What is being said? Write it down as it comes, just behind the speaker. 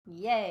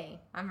Yay.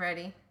 I'm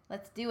ready.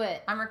 Let's do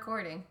it. I'm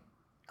recording.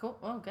 Cool.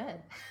 Oh, good.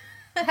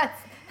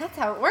 That's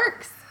how it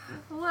works.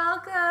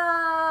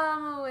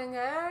 Welcome,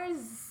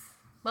 wingers.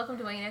 Welcome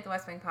to Winging It, the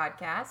West Wing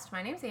podcast.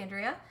 My name's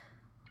Andrea.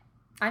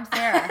 I'm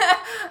Sarah.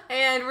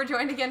 And we're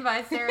joined again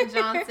by Sarah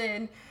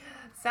Johnson.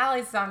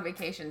 Sally's on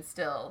vacation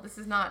still. This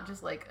is not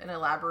just like an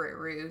elaborate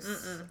ruse.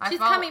 She's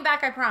coming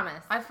back, I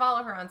promise. I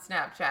follow her on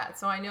Snapchat,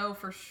 so I know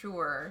for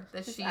sure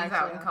that she's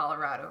out in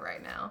Colorado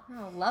right now.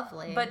 Oh,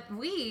 lovely. But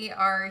we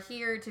are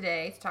here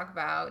today to talk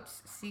about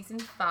Season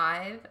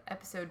 5,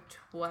 Episode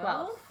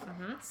 12.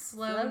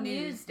 Slow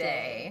News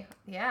Day.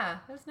 Yeah,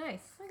 that was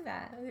nice. Look at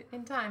that.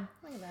 In time.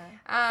 Look at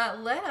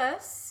that. Let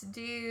us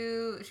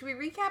do... Should we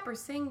recap or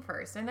sing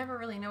first? I never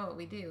really know what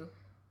we do.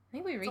 I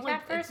think we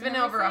recap first. It's been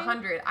over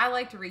 100. I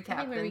like to recap.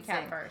 I think we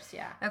recap first,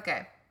 yeah.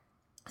 Okay.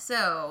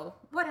 So,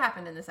 what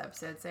happened in this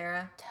episode,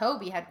 Sarah?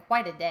 Toby had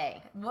quite a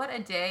day. What a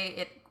day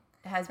it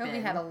has been. Toby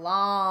had a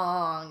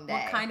long day.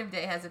 What kind of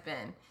day has it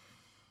been?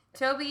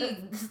 Toby...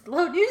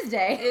 Slow news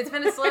day. It's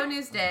been a slow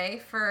news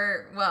day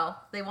for...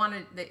 Well,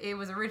 it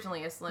was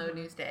originally a slow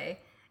news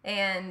day.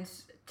 And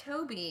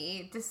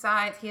Toby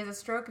decides he has a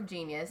stroke of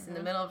genius in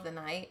the middle of the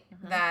night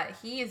that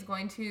he is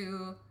going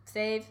to...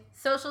 Save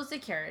Social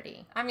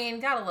Security. I mean,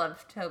 gotta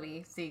love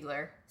Toby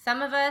Ziegler.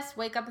 Some of us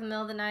wake up in the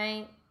middle of the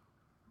night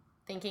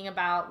thinking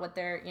about what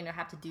they're,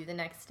 have to do the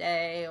next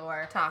day,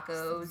 or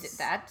tacos.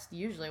 That's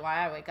usually why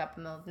I wake up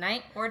in the middle of the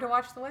night. Or to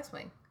watch The West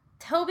Wing.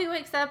 Toby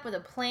wakes up with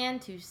a plan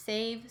to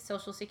save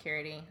Social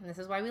Security, and this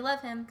is why we love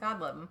him. God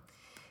love him.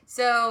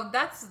 So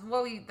that's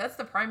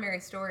the primary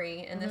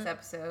story in this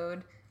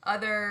episode.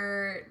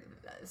 Other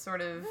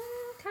sort of...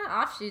 kind of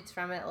offshoots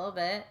from it a little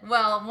bit.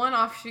 Well, one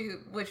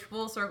offshoot, which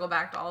we'll circle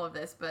back to all of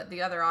this, but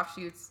the other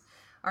offshoots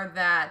are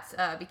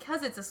that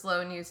because it's a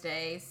slow news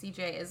day,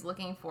 CJ is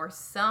looking for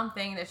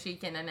something that she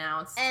can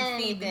announce to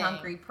feed the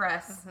hungry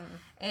press.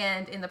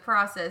 And in the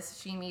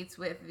process, she meets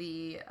with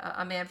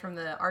a man from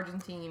the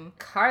Argentine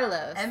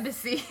Carlos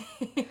embassy.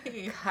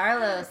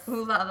 Carlos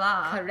Ooh la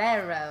la.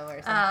 Carrero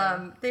or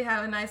something. They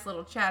have a nice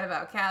little chat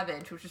about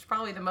cabbage, which is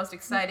probably the most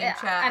exciting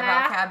chat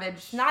about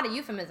cabbage. Not a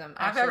euphemism,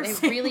 I've ever actually.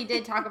 seen. They really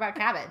did talk about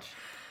cabbage.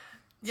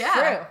 Yeah.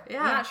 True.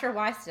 Yeah. I'm not sure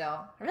why still.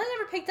 I really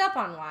never picked up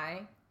on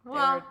why.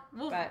 Well,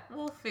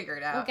 we'll figure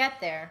it out. We'll get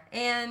there.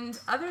 And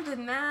other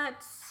than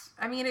that,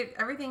 I mean,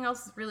 everything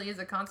else really is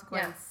a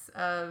consequence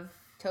of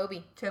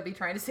Toby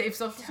trying to save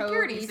Social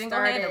Security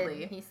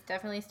single-handedly. He's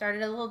definitely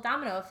started a little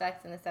domino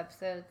effect in this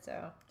episode.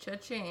 So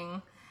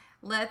cha-ching.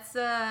 Let's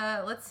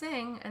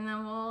sing and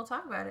then we'll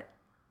talk about it.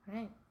 All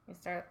right, we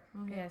start.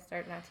 Okay. Yeah,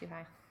 start not too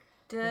high.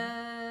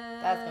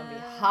 That's gonna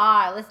be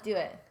high. Let's do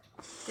it.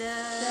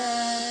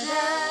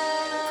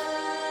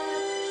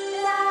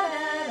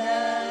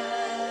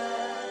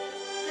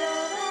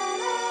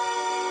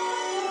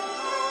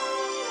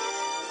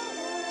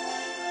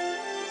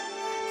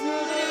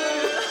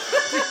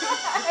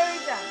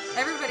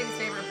 Everybody's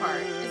favorite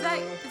part. Is that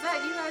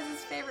you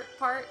guys' favorite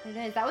part? It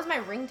is. That was my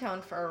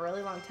ringtone for a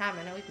really long time.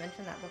 I know we've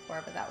mentioned that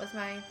before, but that was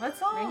my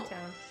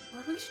ringtone.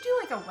 Well, we should do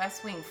like a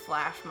West Wing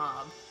flash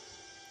mob.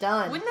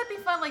 Done. Wouldn't that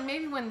be fun? Like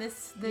maybe when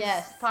this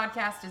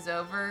podcast is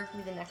over,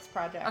 be the next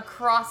project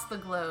across the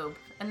globe,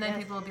 and then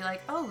people will be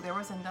like, "Oh, there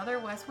was another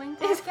West Wing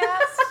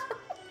podcast."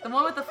 The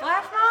one with the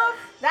flash mob?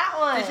 That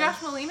one. Did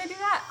Josh Molina do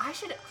that? I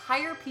should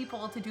hire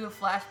people to do a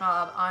flash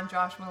mob on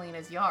Josh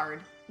Molina's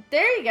yard.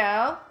 There you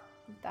go.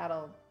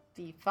 That'll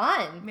be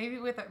fun. Maybe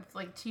with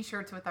like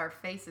t-shirts with our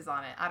faces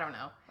on it. I don't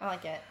know. I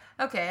like it.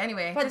 Okay,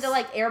 anyway. But the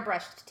like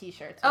airbrushed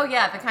t-shirts. Oh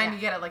yeah, the kind you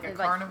get at like a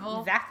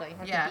carnival. Exactly.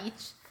 At the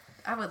beach.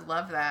 I would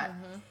love that.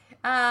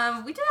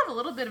 We did have a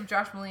little bit of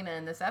Josh Molina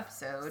in this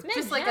episode.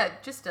 Just like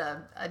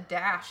a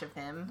dash of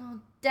him. Oh,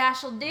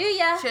 dash'll do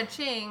ya.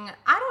 Cha-ching.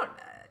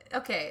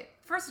 Okay,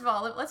 first of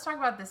all, let's talk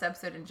about this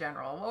episode in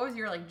general. What was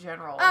your like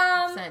general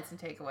sense and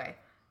takeaway?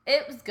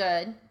 It was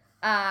good.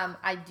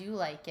 I do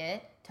like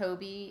it.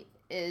 Toby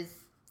is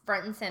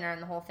front and center in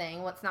the whole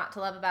thing. What's not to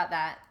love about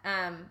that?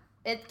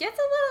 It gets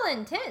a little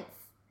intense.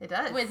 It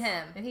does. With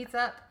him. It heats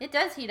up. It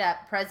does heat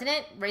up.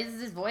 President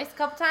raises his voice a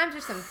couple times.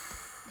 There's some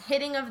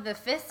hitting of the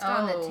fist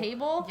on the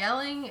table.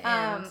 Yelling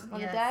and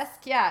on the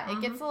desk. Yeah, it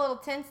gets a little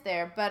tense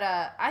there. But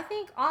I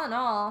think all in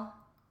all,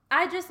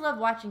 I just love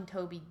watching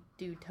Toby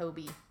do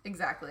Toby.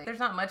 Exactly. There's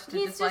not much to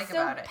dislike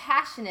about it. He's just so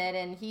passionate,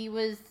 and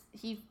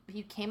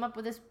he came up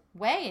with this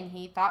way, and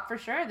he thought for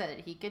sure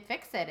that he could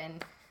fix it, and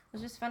it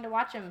was just fun to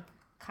watch him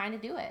kind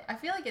of do it. I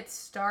feel like it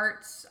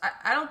starts...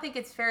 I don't think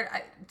it's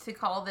fair to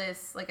call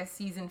this like a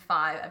season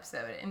 5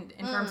 episode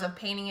in terms of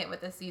painting it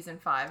with a season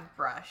 5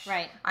 brush.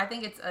 Right. I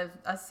think it's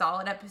a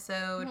solid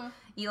episode.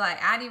 Eli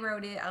Addy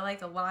wrote it. I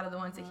like a lot of the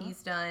ones that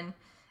he's done.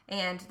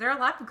 And there are a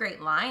lot of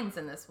great lines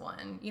in this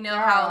one. You know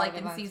how like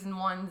in season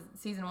one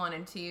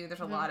and 2,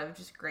 there's a lot of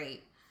just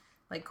great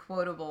like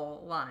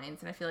quotable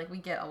lines. And I feel like we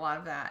get a lot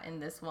of that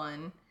in this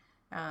one.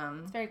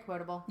 It's very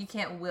quotable. You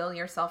can't will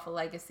yourself a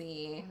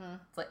legacy.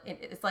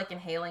 It's like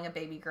inhaling a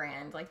baby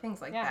grand, like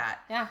things like that.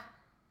 Yeah.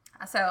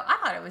 So I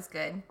thought it was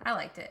good. I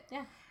liked it.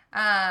 Yeah.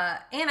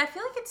 And I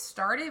feel like it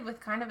started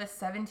with kind of a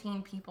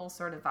 17 people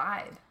sort of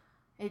vibe.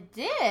 It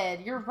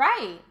did. You're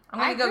right. I'm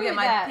going to go get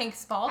my pink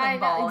Spalding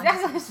ball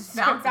exactly. and just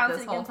bounce it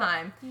this whole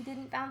time. He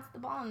didn't bounce the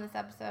ball in this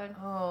episode.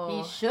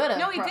 Oh. He should have.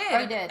 No, he did. Oh,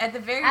 he did. At the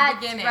very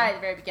beginning. Right, at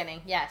the very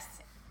beginning. Yes.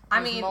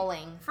 I mean,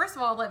 first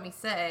of all, let me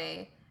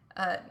say,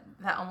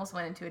 that almost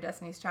went into a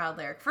Destiny's Child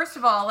lyric. First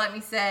of all, let me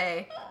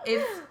say,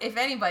 if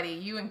anybody,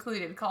 you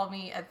included, called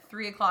me at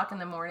 3 o'clock in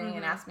the morning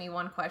and asked me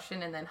one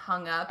question and then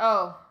hung up.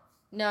 Oh,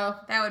 no.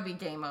 That would be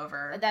game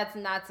over. That's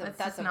not.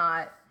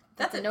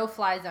 That's a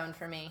no-fly zone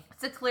for me.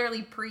 It's a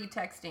clearly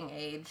pre-texting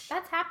age.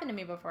 That's happened to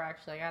me before,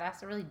 actually. I got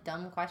asked a really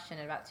dumb question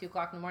at about 2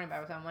 o'clock in the morning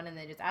by someone, and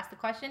they just asked the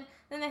question,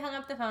 then they hung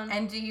up the phone.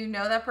 And do you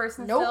know that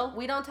person still? Nope,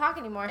 we don't talk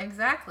anymore.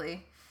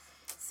 Exactly.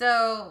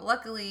 So,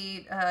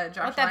 luckily, Josh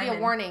Let that be a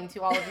warning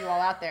to all of you all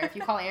out there. If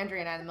you call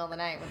Andrea and I in the middle of the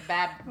night with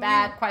a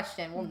bad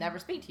question, we'll never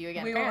speak to you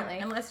again, apparently.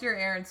 Unless you're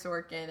Aaron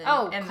Sorkin.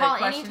 And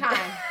call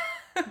anytime.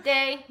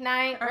 Day,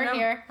 night, we're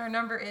here. Our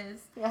number is.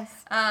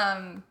 Yes.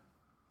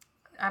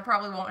 I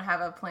probably won't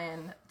have a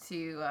plan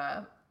to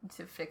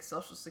fix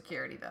Social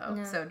Security, though.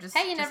 No. So just,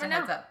 you never know.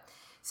 Heads up.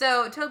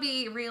 So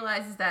Toby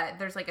realizes that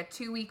there's like a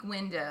 2-week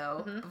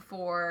window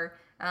before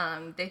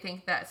they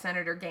think that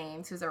Senator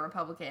Gaines, who's a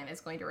Republican, is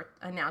going to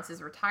announce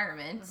his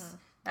retirement.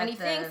 And he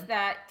thinks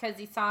that because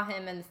he saw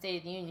him in the State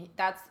of the Union,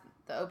 that's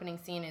the opening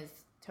scene is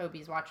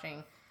Toby's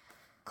watching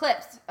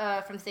clips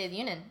from State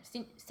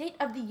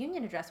of the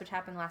Union address, which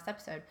happened last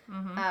episode.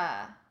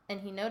 And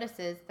he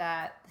notices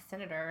that the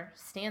senator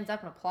stands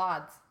up and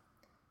applauds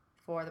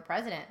for the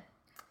president,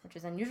 which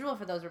is unusual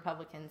for those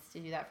Republicans to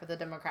do that for the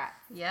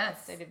Democrats.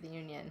 Yes. State of the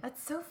Union.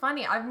 That's so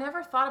funny. I've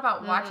never thought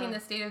about watching the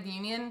State of the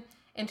Union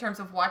in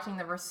terms of watching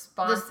the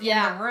response in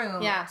the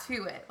room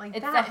to it. Like,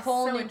 it's a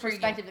whole new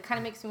perspective. It kind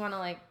of makes me want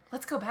to,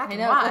 let's go back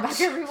and watch. Go back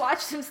and rewatch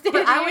some State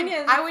of the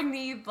Union. I would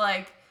need,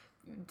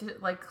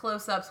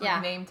 close-ups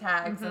with name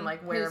tags and,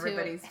 where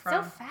everybody's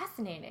from. It's so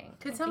fascinating.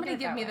 Could somebody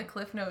give me the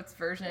Cliff Notes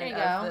version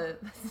of the...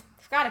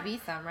 There's got to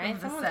be some, right?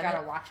 Someone's got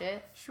to watch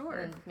it. Sure.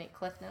 And make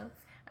Cliff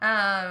Notes.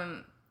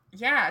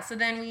 Yeah, so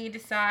then we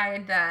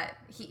decide that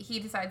he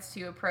decides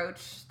to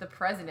approach the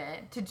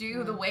president to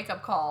do the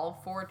wake-up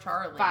call for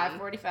Charlie.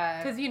 5:45.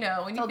 Because,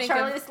 when you think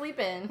Charlie to sleep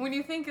in. When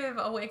you think of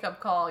a wake-up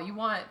call, you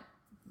want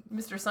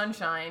Mr.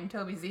 Sunshine,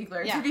 Toby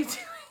Ziegler, to be doing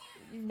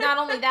it. Not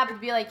only that, but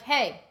to be like,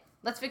 hey,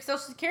 let's fix Social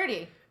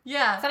Security.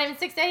 Yeah. It's not even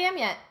 6 a.m.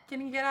 yet.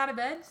 Can you get out of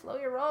bed? Slow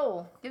your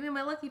roll. Give me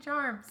my Lucky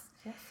Charms.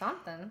 Yeah,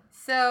 something.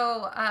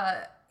 So,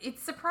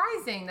 it's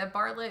surprising that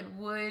Bartlett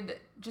would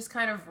just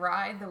kind of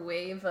ride the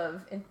wave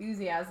of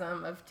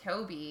enthusiasm of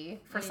Toby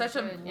for such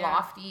a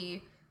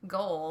lofty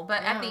goal.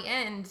 But at the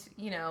end,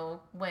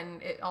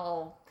 when it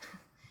all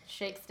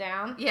shakes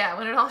down. Yeah,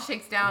 when it all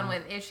shakes down,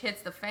 when Ish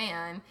hits the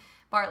fan,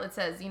 Bartlett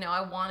says,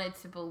 I wanted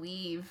to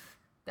believe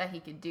that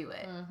he could do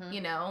it. He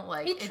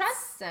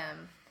trusts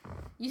him.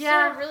 You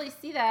sort of really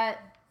see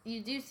that.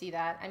 You do see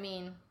that. I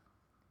mean,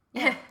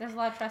 there's a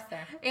lot of trust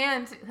there.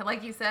 And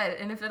like you said,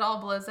 and if it all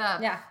blows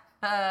up,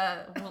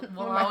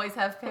 we'll always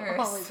have Paris.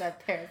 We'll always have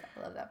Paris.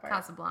 I love that part.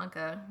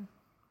 Casablanca.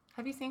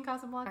 Have you seen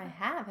Casablanca? I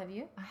have. Have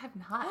you? I have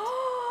not.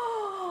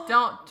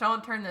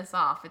 Don't turn this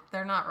off.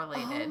 They're not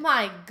related. Oh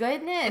my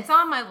goodness! It's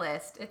on my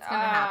list. It's gonna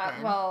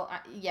happen. Well,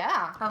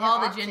 yeah. Of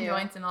all the gin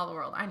joints in all the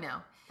world, I know.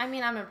 I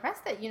mean, I'm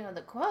impressed that you know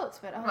the quotes,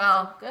 but it's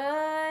so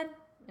good.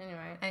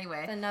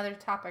 Anyway, it's another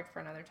topic for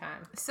another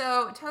time.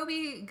 So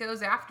Toby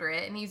goes after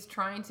it, and he's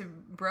trying to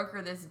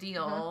broker this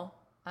deal,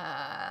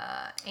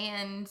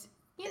 and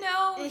you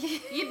know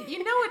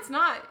it's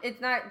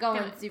not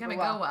going super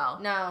well. Go well.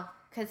 No,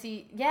 because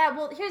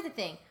well, here's the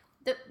thing: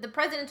 the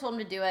president told him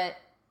to do it.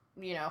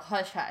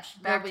 Hush hush.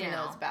 Nobody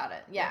knows about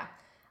it. Yeah.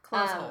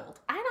 Close hold.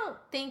 I don't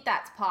think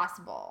that's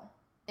possible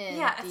in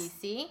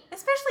DC,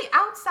 especially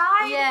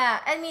outside. Yeah,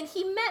 I mean,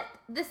 he met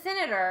the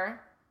senator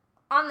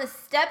on the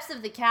steps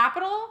of the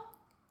Capitol,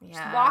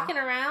 just walking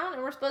around,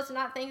 and we're supposed to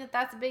not think that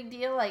that's a big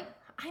deal.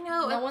 I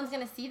know. No one's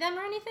going to see them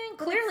or anything?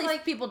 Clearly,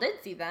 people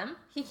did see them.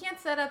 He can't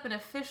set up an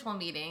official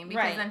meeting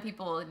because then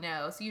people would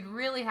know. So you'd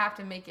really have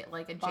to make it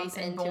like a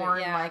Jason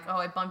Bourne,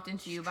 I bumped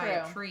into you by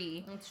a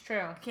tree. It's true.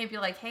 You can't be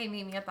like, hey,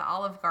 meet me at the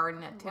Olive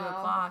Garden at 2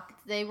 o'clock.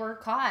 They were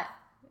caught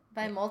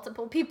by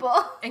multiple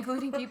people.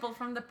 Including people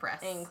from the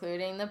press.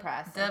 Including the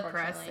press,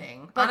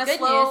 Depressing. But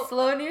good news,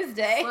 slow news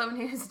day. Slow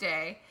news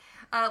day.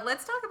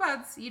 Let's talk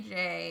about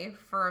CJ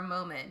for a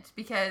moment,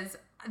 because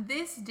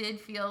this did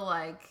feel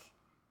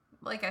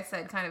like I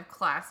said, kind of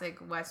classic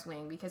West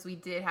Wing, because we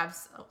did have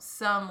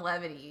some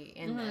levity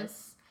in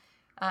this.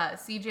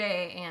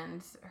 CJ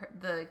and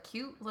the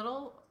cute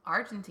little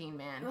Argentine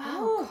man.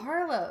 Wow,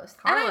 Carlos.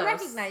 And I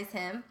recognize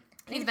him.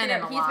 He's been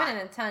in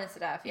a ton of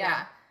stuff,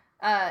 yeah.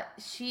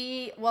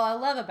 What I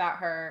love about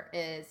her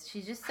is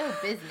she's just so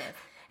business.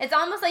 It's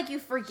almost like you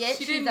forget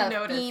she's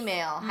a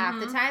female half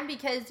the time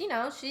because,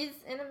 she's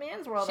in a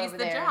man's world over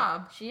there. She's the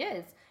job. She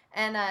is.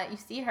 And you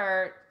see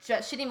her, she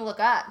didn't even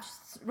look up.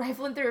 She's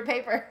rifling through her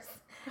papers.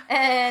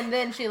 And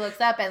then she looks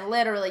up and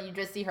literally you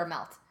just see her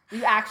melt.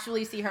 You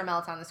actually see her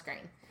melt on the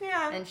screen.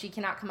 Yeah. And she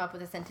cannot come up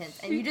with a sentence.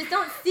 And you just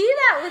don't see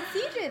that with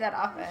CJ that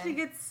often. She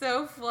gets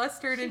so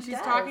flustered and she's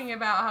talking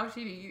about how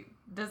she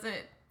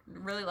doesn't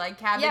really like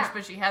cabbage,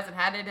 but she hasn't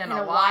had it in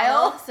a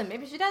while. So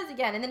maybe she does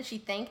again. And then she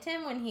thanked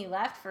him when he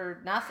left for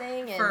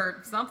nothing. And,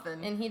 for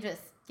something. And he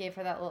just gave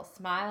her that little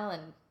smile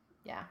and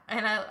yeah.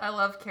 And I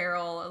love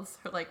Carol's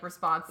like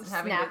response to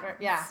having to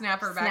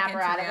snap her back into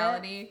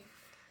reality.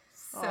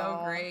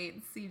 So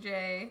great,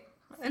 CJ.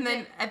 And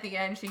then at the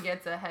end, she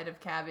gets a head of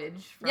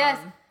cabbage. Yes,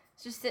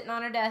 it's just sitting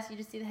on her desk. You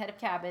just see the head of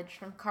cabbage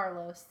from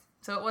Carlos.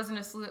 So it wasn't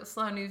a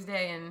slow news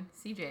day in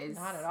CJ's.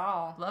 Not at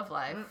all. Love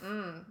life.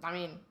 I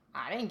mean,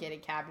 I didn't get a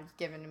cabbage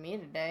given to me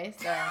today,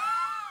 so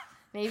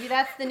maybe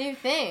that's the new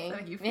thing.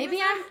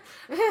 Maybe I'm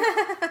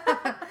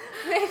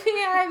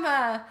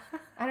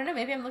I don't know,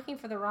 maybe I'm looking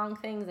for the wrong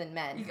things in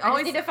men. I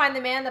just need to find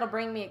the man that'll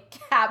bring me a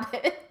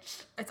cabbage.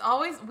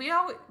 We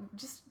always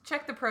just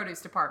check the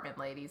produce department,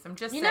 ladies. I'm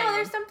just saying.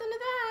 There's something to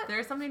that.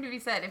 There's something to be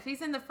said. If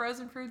he's in the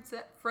frozen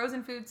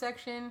food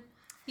section,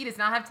 he does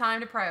not have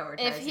time to prioritize.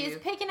 If he's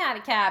picking out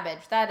a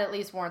cabbage, that at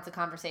least warrants a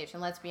conversation,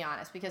 let's be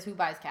honest, because who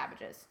buys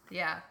cabbages?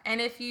 Yeah.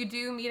 And if you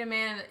do meet a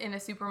man in a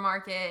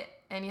supermarket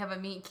and you have a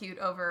meet cute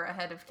over a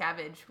head of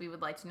cabbage, we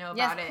would like to know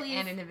about it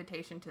and an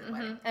invitation to the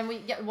wedding. And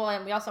we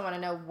also want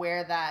to know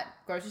where that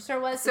grocery store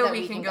was so that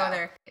we can go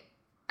there.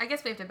 I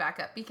guess we have to back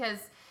up because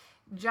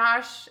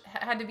Josh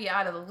had to be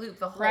out of the loop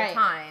the whole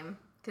time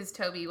because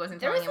Toby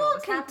wasn't telling him what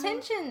was happening. There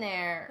was a little contention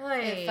there.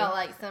 It felt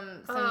like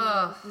some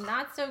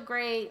not so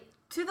great.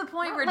 To the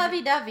point where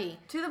lovey-dovey.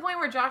 To the point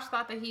where Josh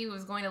thought that he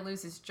was going to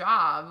lose his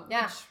job,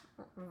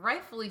 which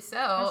rightfully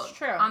so. That's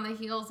true. On the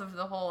heels of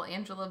the whole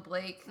Angela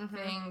Blake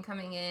thing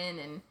coming in,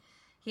 and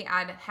he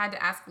had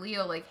to ask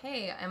Leo, like,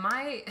 "Hey, am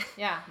I?"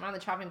 Yeah, I'm on the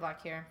chopping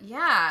block here.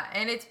 Yeah,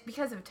 and it's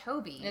because of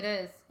Toby. It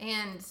is,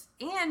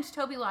 and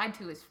Toby lied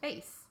to his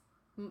face.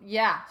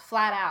 Yeah,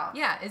 flat out.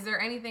 Yeah, is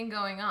there anything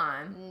going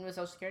on with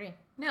Social Security?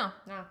 No.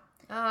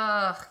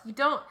 You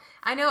don't.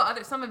 I know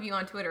some of you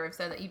on Twitter have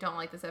said that you don't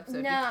like this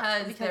episode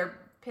because they're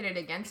pitted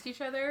against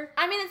each other.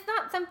 I mean, it's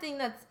not something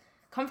that's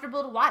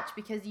comfortable to watch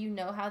because you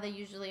know how they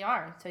usually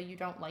are, so you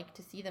don't like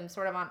to see them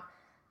sort of on.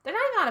 They're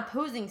not even on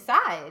opposing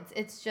sides.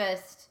 It's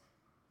just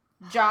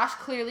Josh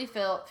clearly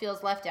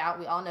feels left out.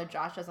 We all know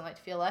Josh doesn't like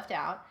to feel left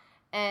out,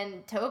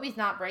 and Toby's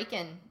not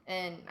breaking.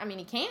 And I mean,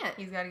 he can't.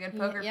 He's got a good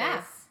poker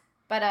face.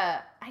 But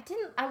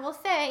I will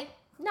say,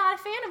 not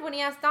a fan of when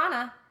he asked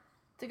Donna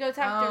to go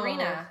talk to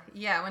Rena.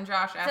 Yeah, when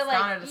Josh asked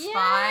Donna to spy.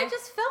 Yeah, it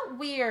just felt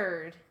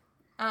weird.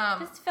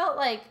 Just felt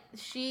like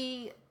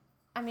he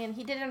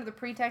did it under the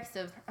pretext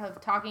of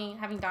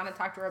having Donna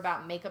talk to her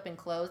about makeup and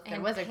clothes. There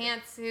was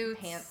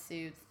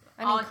pantsuits.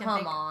 I mean,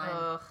 come on.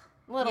 Ugh.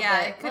 A little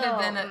bit. It could have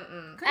been it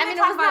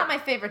was not my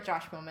favorite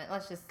Josh moment.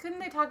 Couldn't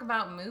they talk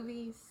about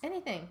movies?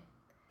 Anything.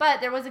 But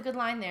there was a good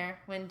line there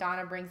when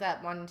Donna brings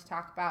up wanting to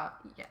talk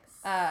about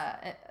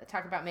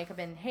makeup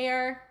and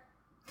hair.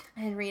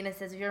 And Rena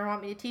says, if you ever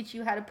want me to teach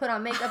you how to put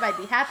on makeup, I'd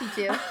be happy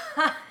to.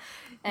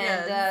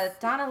 And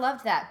Donna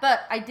loved that.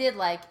 But I did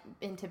like,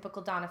 in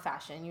typical Donna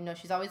fashion,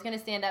 she's always going to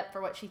stand up for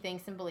what she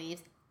thinks and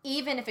believes,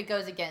 even if it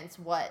goes against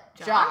what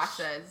Josh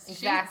says.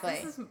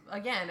 Exactly. This is,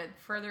 again, a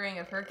furthering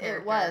of her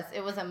character.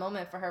 It was a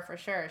moment for her for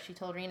sure. She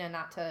told Rena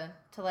not to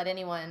let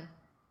anyone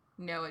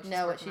know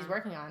what she's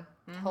working on.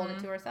 Mm-hmm. To hold it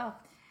to herself.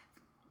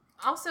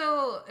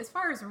 Also, as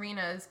far as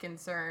Rena is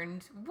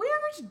concerned,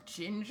 where's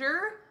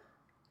Ginger?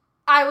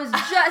 I was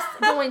just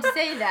going to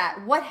say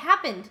that. What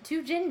happened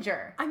to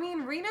Ginger? I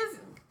mean, Rena's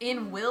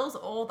in Will's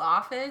old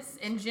office,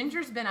 and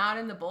Ginger's been out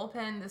in the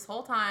bullpen this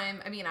whole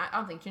time. I mean, I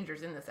don't think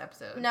Ginger's in this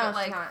episode. No,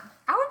 she's not.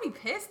 I would be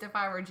pissed if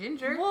I were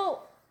Ginger.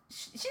 Well,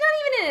 she's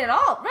not even in it at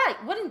all. Right.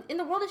 What in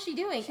the world is she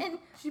doing?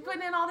 She's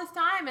putting in all this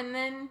time, and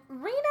then...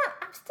 Rena,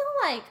 I'm still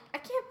like, I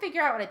can't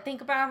figure out what I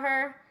think about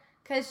her,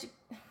 because she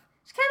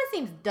kind of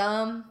seems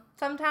dumb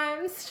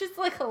sometimes. She's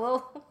like a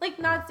little, like,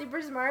 not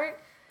super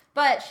smart.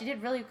 But she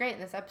did really great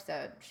in this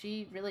episode.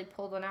 She really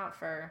pulled one out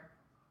for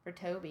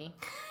Toby.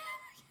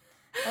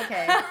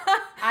 Okay.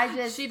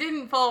 She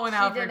didn't pull one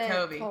out for Toby. She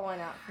didn't pull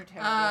one out for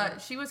Toby.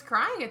 She was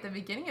crying at the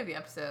beginning of the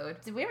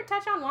episode. Did we ever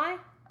touch on why?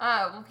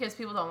 Because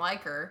people don't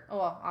like her. Oh,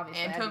 well,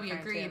 obviously. And Toby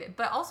agreed. Too.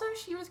 But also,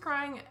 she was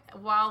crying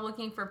while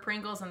looking for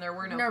Pringles, and there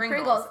were no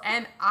Pringles.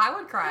 And I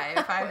would cry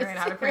if I ran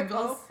out of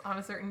Pringles on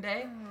a certain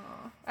day.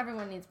 Oh,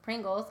 everyone needs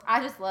Pringles.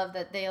 I just love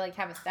that they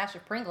have a stash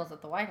of Pringles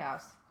at the White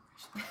House.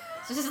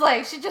 It's just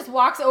like she just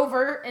walks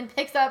over and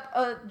picks up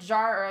a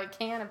jar or a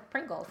can of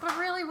Pringles. But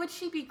really, would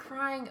she be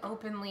crying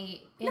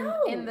openly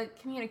in the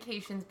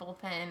communications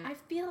bullpen? I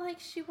feel like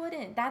she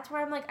wouldn't. That's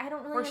where I'm like, I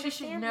don't really understand. Or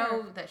she should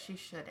know that she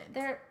shouldn't.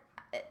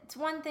 It's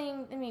one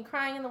thing. I mean,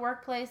 crying in the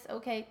workplace.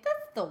 Okay,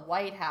 that's the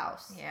White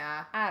House.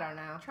 Yeah, I don't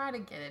know. Try to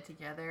get it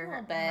together. A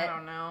little bit. I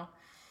don't know.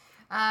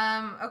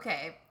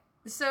 Okay.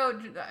 So,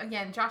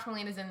 again, Josh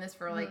Molina's in this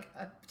for like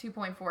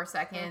 2.4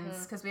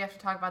 seconds because we have to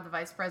talk about the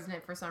vice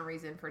president for some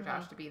reason for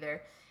Josh to be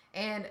there.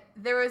 And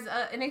there was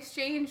an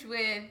exchange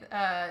with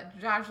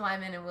Josh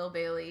Lyman and Will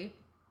Bailey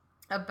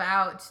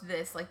about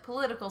this like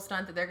political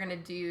stunt that they're going to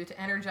do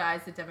to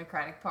energize the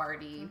Democratic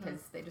Party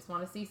because they just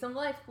want to see some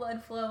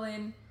lifeblood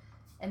flowing.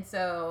 And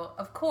so,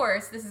 of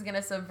course, this is going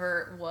to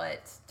subvert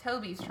what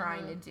Toby's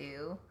trying to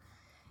do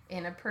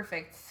in a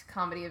perfect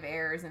comedy of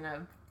errors and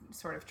a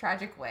sort of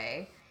tragic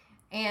way.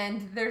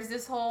 And there's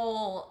this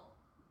whole,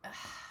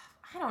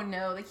 I don't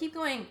know, they keep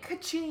going,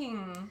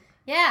 ka-ching.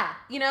 Yeah.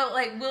 You know,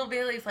 like, Will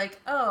Bailey's like,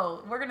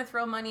 oh, we're going to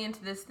throw money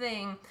into this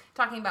thing,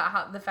 talking about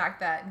how the fact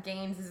that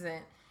Gaines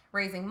isn't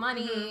raising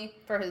money.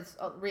 For his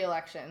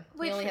re-election.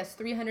 Which, he only has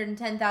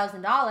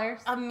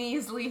 $310,000. A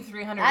measly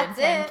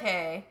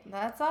 $310K.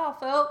 That's all,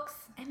 folks.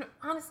 And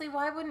honestly,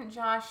 why wouldn't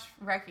Josh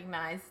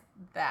recognize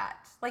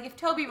that? Like, if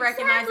Toby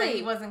recognized that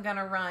he wasn't going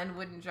to run,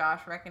 wouldn't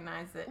Josh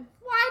recognize it?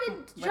 Why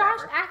did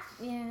Josh act...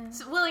 Yeah.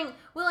 So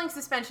willing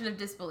suspension of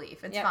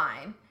disbelief. It's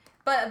fine.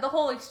 But the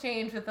whole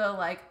exchange with the,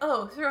 like,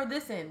 oh, throw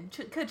this in,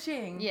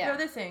 ka-ching. Yeah. Throw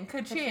this in,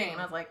 ka-ching. And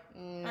I was like,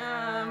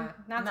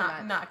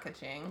 not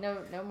ka-ching.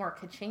 No more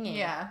ka-chinging.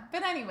 Yeah.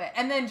 But anyway,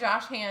 and then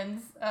Josh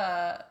hands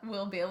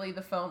Will Bailey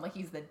the phone like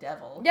he's the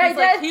devil. Yeah, he's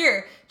like,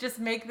 here, just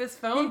make this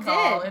phone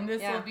call and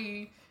this will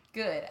be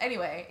good.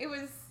 Anyway, it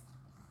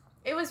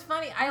was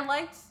funny.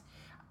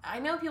 I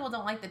know people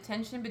don't like the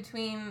tension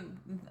between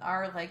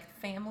our, like,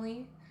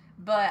 family,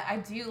 but I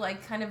do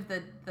like kind of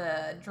the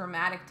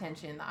dramatic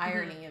tension, the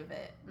irony of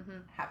it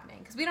happening.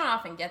 Because we don't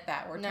often get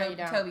that where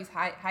Toby's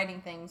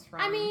hiding things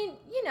from... I mean,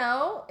 you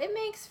know, it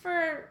makes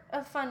for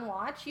a fun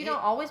watch. You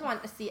don't always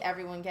want to see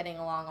everyone getting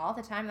along all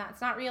the time.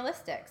 That's not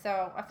realistic.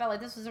 So I felt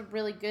like this was a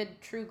really good,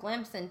 true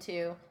glimpse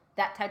into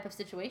that type of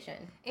situation.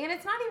 And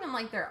it's not even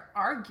like they're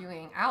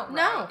arguing outright.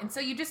 No. And so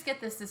you just get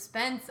the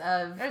suspense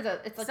of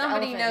it's like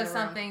somebody knows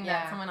something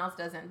that someone else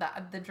doesn't.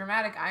 The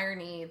dramatic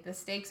irony, the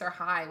stakes are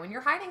high. When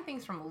you're hiding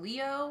things from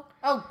Leo...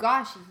 Oh,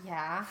 gosh,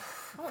 yeah.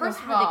 First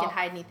of all, they can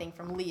hide anything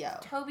from Leo.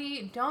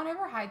 Toby, don't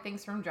ever hide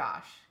things from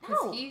Josh.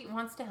 Because he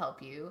wants to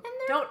help you. And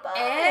don't buds.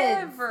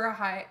 Ever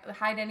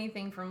hide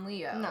anything from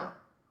Leo. No.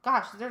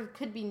 Gosh, there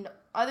could be...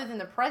 Other than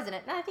the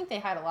president, and I think they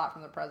hide a lot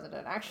from the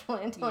president,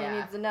 actually, until he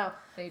needs to know.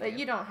 But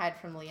you don't hide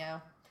from Leo.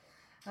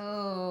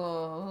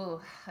 Oh,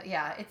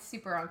 yeah, it's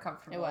super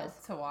uncomfortable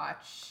to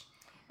watch.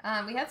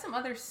 We had some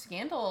other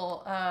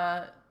scandal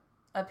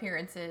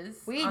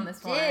appearances on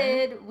this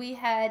one. We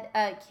had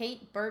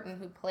Kate Burton,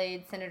 who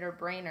played Senator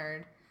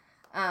Brainerd,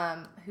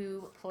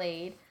 who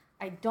played...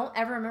 I don't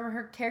ever remember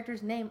her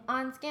character's name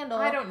on Scandal.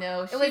 I don't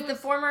know. It was the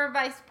former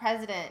vice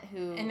president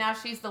who... And now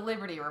she's the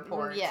Liberty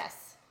Report.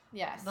 Yes.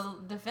 The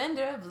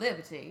defender of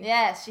liberty.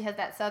 Yes, she has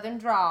that southern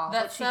drawl,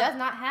 which she does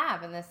not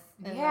have in the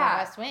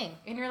West Wing.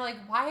 And you're like,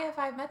 why have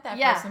I met that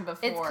person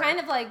before? It's kind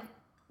of like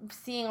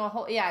seeing a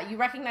whole... Yeah, you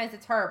recognize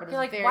it's her, but you're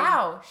like,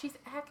 wow, she's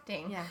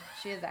acting. Yeah,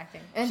 she is acting.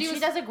 And she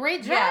does a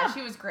great job. Yeah,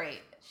 she was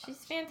great.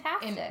 She's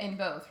fantastic. In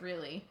both,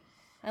 really.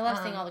 I love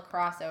seeing all the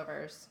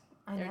crossovers.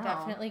 They're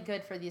definitely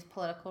good for these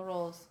political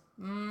roles.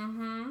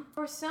 Mm-hmm.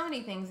 There's so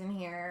many things in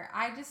here.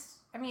 I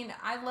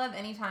love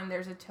anytime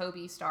there's a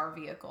Toby Star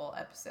Vehicle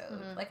episode.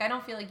 Like, I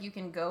don't feel like you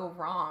can go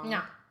wrong.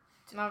 No,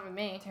 not with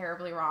me.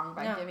 Terribly wrong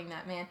by giving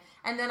that man.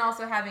 And then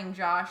also having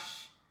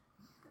Josh,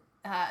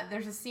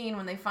 there's a scene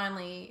when they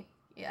finally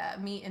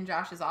meet in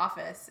Josh's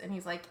office, and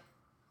he's like,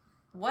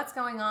 what's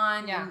going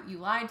on? Yeah. You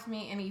lied to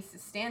me. And he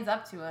stands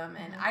up to him,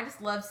 and I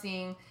just love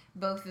seeing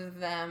both of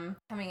them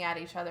coming at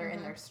each other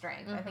in their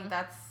strength. I think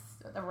that's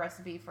a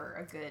recipe for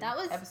a good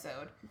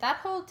episode. That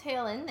whole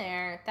tail in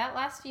there, that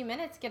last few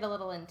minutes get a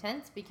little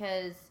intense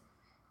because,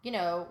 you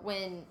know,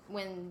 when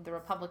the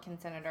Republican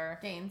senator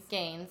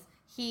Gaines,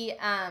 he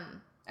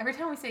every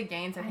time we say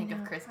Gaines, I think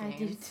of Chris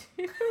Gaines.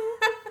 I do too.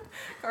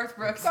 Garth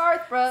Brooks.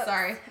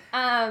 Sorry.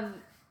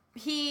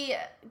 He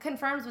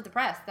confirms with the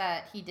press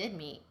that he did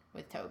meet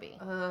with Toby.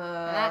 And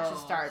that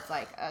just starts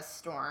like a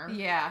storm.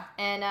 Yeah.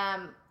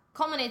 And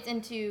culminates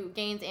into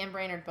Gaines and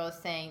Brainerd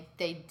both saying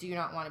they do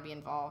not want to be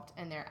involved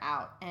and they're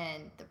out.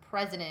 And the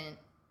president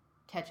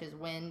catches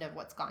wind of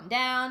what's gone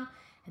down.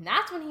 And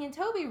that's when he and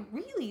Toby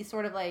really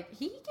sort of like,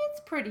 he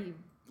gets pretty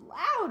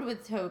loud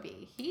with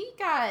Toby. He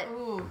got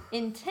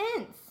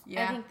intense.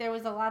 Yeah. I think there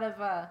was a lot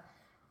of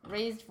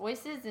raised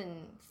voices and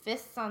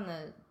fists on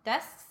the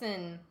desks.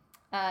 And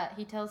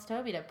he tells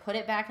Toby to put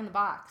it back in the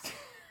box.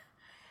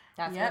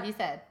 That's what he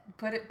said.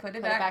 Put it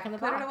back in the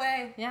box. Put it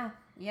away. Yeah.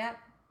 Yep.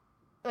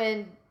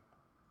 And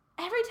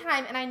every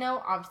time, and I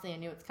know, obviously I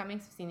knew it's coming,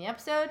 so I've seen the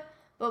episode,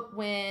 but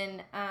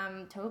when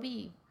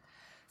Toby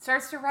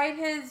starts to write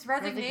his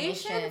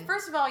resignation,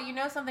 first of all, you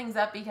know something's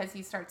up because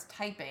he starts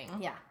typing.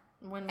 Yeah.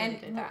 When we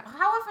did that.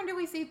 How often do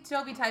we see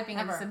Toby typing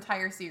in this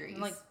entire series?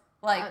 Like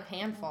a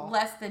handful.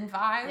 Less than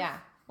 5? Yeah.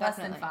 Less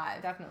than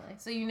 5. Definitely.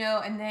 So you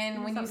know, and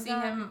then when you see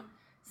him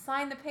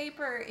sign the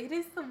paper, it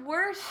is the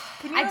worst.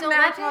 Can you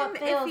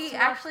imagine if he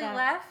actually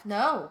left?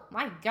 No.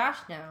 My gosh,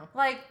 no.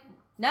 Like...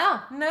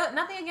 No,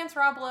 nothing against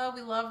Rob Lowe.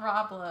 We love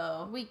Rob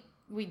Lowe.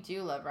 We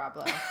do love Rob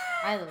Lowe.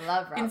 I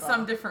love Rob Lowe. In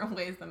some different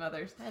ways than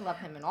others. I love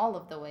him in all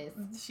of the ways.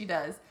 She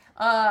does.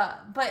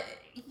 But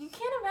you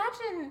can't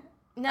imagine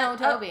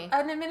Toby.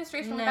 An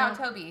administration without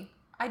Toby.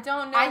 I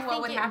don't know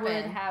what would happen. I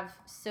think it would have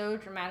so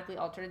dramatically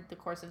altered the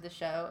course of the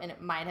show, and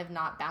it might have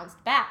not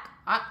bounced back.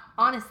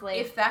 Honestly.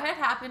 If that had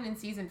happened in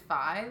season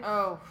 5,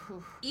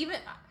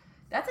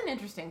 that's an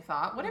interesting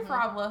thought. What if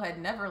Rob Lowe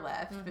had never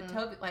left, but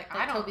Toby,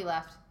 Toby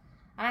left.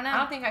 I don't know. I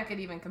don't think I could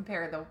even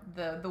compare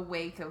the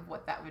wake of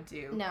what that would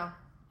do. No.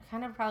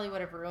 kind of probably would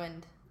have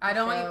ruined. I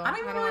don't even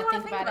really want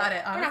to think about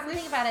it. Honestly. We're not going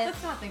to think about it.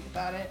 Let's not think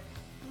about it.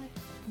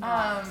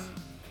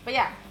 But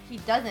yeah, he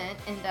doesn't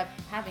end up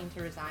having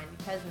to resign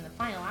because in the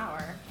final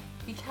hour.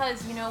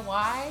 Because you know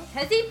why?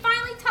 Because he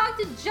finally talked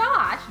to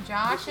Josh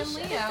and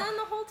Leo. Done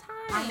the whole time.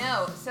 I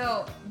know.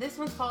 So this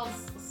one's called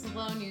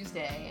Slow News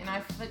Day, and I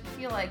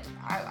feel like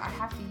I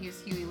have to use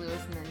Huey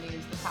Lewis in the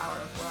news, The Power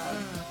of Love.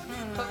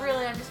 Mm-hmm. But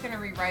really, I'm just gonna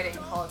rewrite it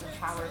and call it The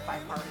Power of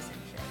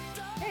Bipartisanship.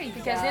 There you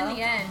because go. In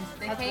the end,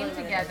 they That's came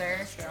really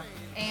together,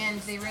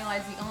 and they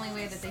realized the only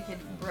way that they could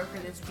broker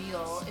this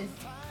deal is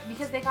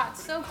because they got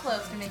so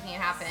close to making it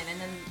happen, and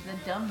then the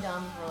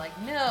dum-dums were like,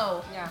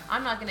 no,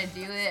 I'm not going to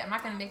do it. I'm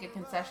not going to make a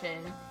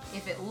concession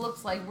if it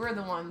looks like we're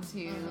the ones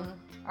who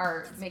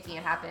are making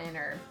it happen,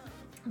 or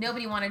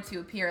nobody wanted to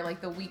appear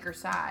like the weaker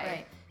side.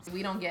 Right. So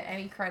we don't get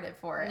any credit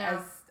for it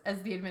as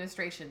the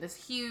administration. This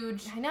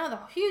huge... I know, the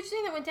huge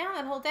thing that went down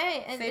that whole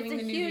day. And saving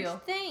it's a the huge New Deal.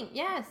 thing,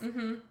 yes.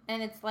 Mm-hmm.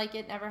 And it's like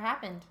it never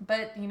happened.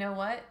 But you know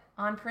what?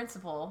 On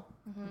principle,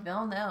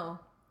 they'll know.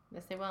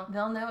 Yes, they will.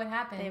 They'll know it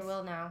happens. They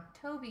will now.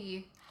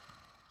 Toby...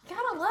 You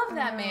gotta love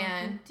that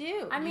man. You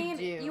do. I mean,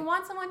 you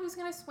want someone who's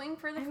gonna swing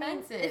for the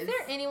fences. Is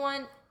there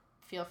anyone,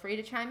 feel free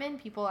to chime in,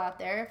 people out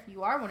there, if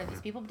you are one of these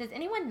people, but does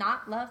anyone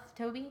not love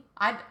Toby?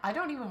 I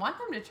don't even want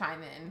them to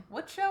chime in.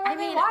 What show are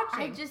they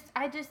watching?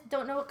 I just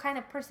don't know what kind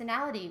of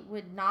personality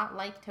would not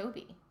like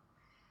Toby.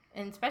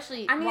 And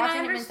especially I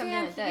watching him in something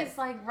like this. He's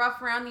like rough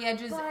around the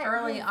edges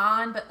early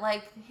on, but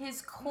like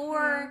his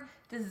core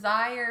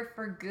desire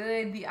for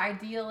good, the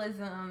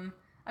idealism.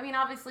 I mean,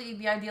 obviously,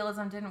 the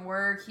idealism didn't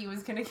work. He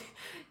was gonna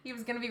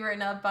be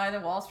written up by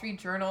the Wall Street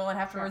Journal and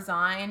have to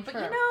resign. But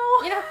you know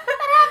that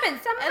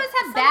happens. Some of us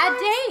have bad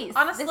days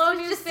on a slow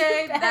news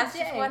day. That's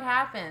just what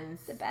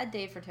happens. It's a bad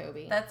day for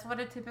Toby. That's what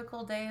a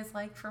typical day is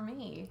like for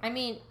me. I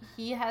mean,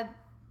 he had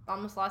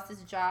almost lost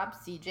his job.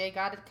 CJ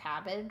got a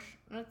cabbage.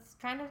 It's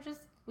kind of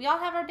just we all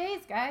have our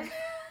days, guys.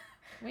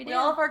 We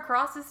all have our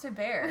crosses to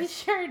bear. We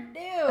sure do.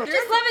 I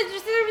just love it.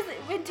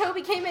 When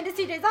Toby came into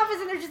CJ's office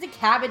and there's just a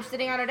cabbage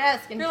sitting on her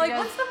desk. And you're like,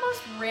 what's the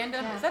most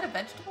random? Is that a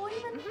vegetable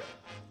even?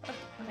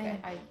 Mm-hmm. Okay.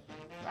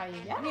 I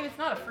mean, it's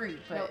not a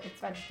fruit, but it's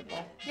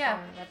vegetable.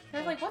 Yeah.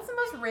 They're like, what's the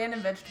most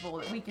random vegetable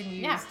that we can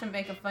use to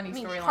make a funny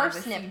storyline?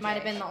 Parsnip might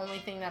have been the only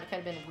thing that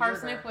could have been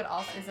weirder. Parsnip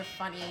is a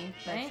funny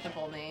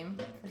vegetable name,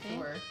 for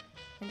sure.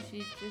 And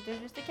there's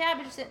just a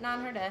cabbage sitting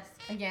on her desk.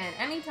 Again,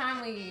 anytime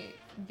we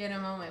get a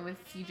moment with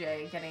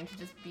CJ getting to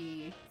just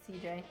be...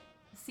 CJ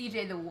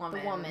the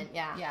woman. The woman,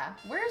 yeah. Yeah.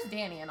 Where's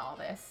Danny in all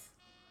this?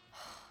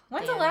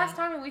 When's the last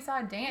time we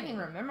saw Danny? I don't even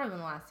remember the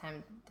last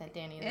time that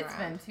Danny is around. It's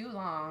been too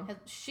long.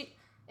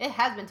 It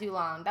has been too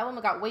long. That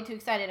woman got way too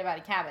excited about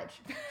a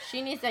cabbage.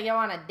 She needs to go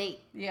on a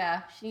date.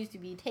 Yeah. She needs to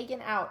be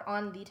taken out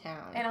on the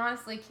town. And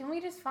honestly, can we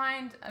just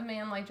find a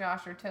man like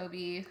Josh or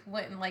Toby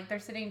when, like,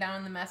 they're sitting down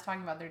in the mess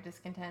talking about their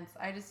discontents?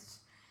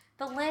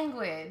 The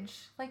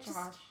language. Like,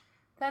 Josh.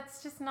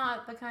 That's just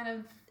not the kind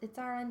of... It's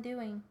our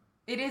undoing.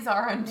 It is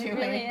our undoing. It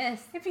really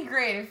is. It'd be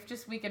great if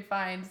just we could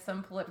find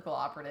some political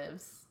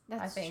operatives.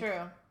 That's I think.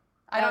 True.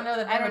 I don't know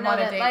that they would want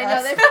to date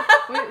us.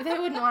 They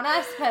wouldn't want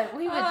us, but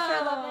we would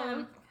sure love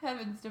them.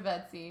 Heavens to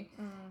Betsy.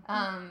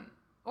 Mm-hmm.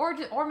 Or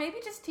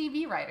maybe just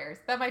TV writers.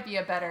 That might be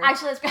a better...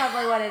 Actually, that's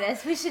probably what it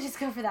is. We should just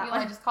go for that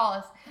one. Just call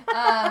us.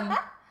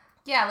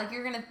 Yeah, like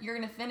you're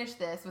gonna finish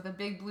this with a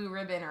big blue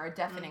ribbon or a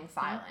deafening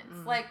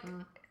silence. Like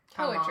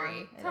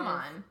poetry. Come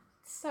on.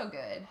 So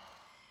good.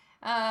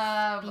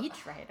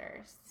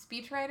 Speechwriters?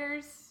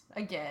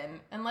 Again,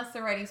 unless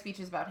they're writing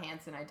speeches about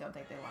Hanson, I don't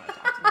think they want to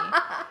talk to me.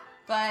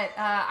 But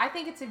I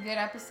think it's a good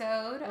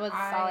episode. It was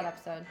a solid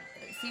episode.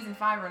 Season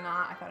 5 or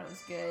not, I thought it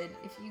was good.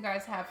 If you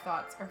guys have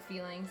thoughts or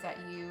feelings that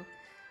you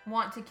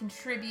want to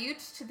contribute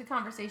to the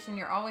conversation,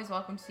 you're always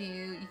welcome to.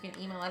 You can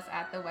email us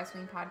at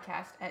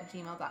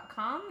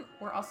thewestwingpodcast@gmail.com.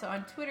 We're also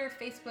on Twitter,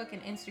 Facebook,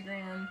 and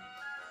Instagram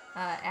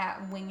at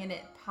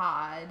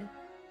wingingitpod.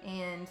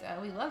 And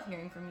we love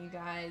hearing from you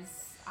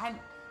guys.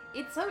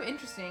 It's so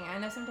interesting. I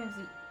know sometimes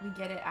we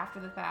get it after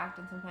the fact,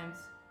 and sometimes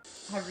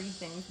I read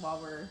things while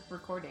we're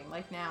recording.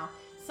 Like now,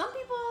 some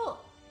people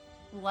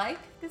like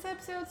this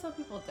episode, some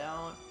people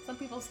don't. Some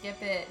people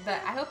skip it,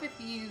 but I hope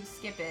if you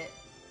skip it,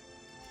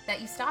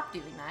 that you stop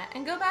doing that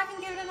and go back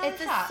and give it another shot.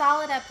 It's a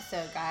solid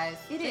episode, guys.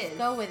 Just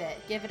go with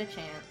it. Give it a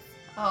chance.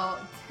 Oh,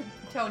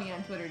 Tony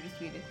on Twitter just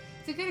tweeted,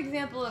 it's a good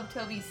example of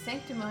Toby's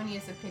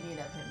sanctimonious opinion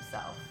of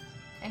himself.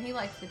 And he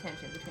likes the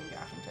tension between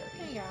Josh and Toby.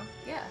 There you go.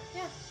 Yeah,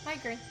 I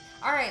agree.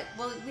 All right,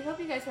 well, we hope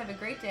you guys have a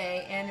great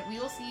day, and we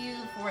will see you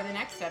for the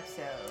next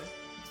episode.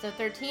 Episode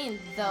 13,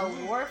 The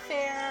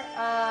Warfare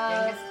of...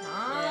 Genghis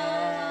Khan.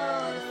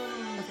 Yes.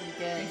 That's really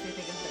good. Makes me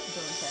think of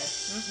Bill and Ted.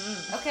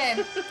 Mm-hmm. Okay,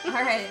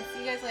 all right, see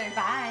you guys later.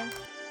 Bye.